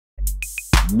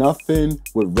Nothing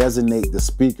would resonate the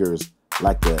speakers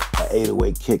like a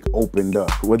 808 kick opened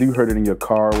up. Whether you heard it in your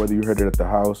car, whether you heard it at the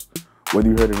house, whether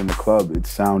you heard it in the club, it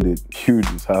sounded huge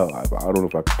as hell. I don't know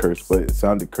if I could curse, but it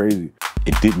sounded crazy.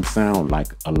 It didn't sound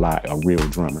like a real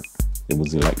drummer. It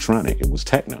was electronic, it was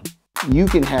techno. You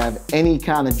can have any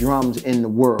kind of drums in the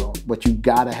world, but you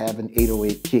gotta have an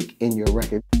 808 kick in your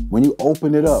record. When you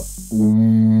open it up,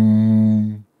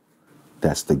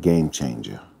 that's the game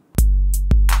changer.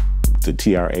 The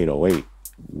TR-808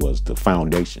 was the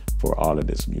foundation for all of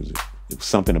this music. It was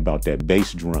something about that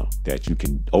bass drum that you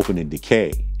can open and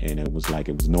decay, and it was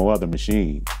no other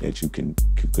machine that you could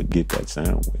get that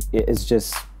sound with. It's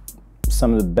just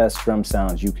some of the best drum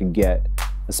sounds you could get,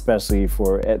 especially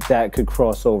for that could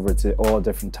cross over to all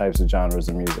different types of genres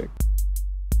of music.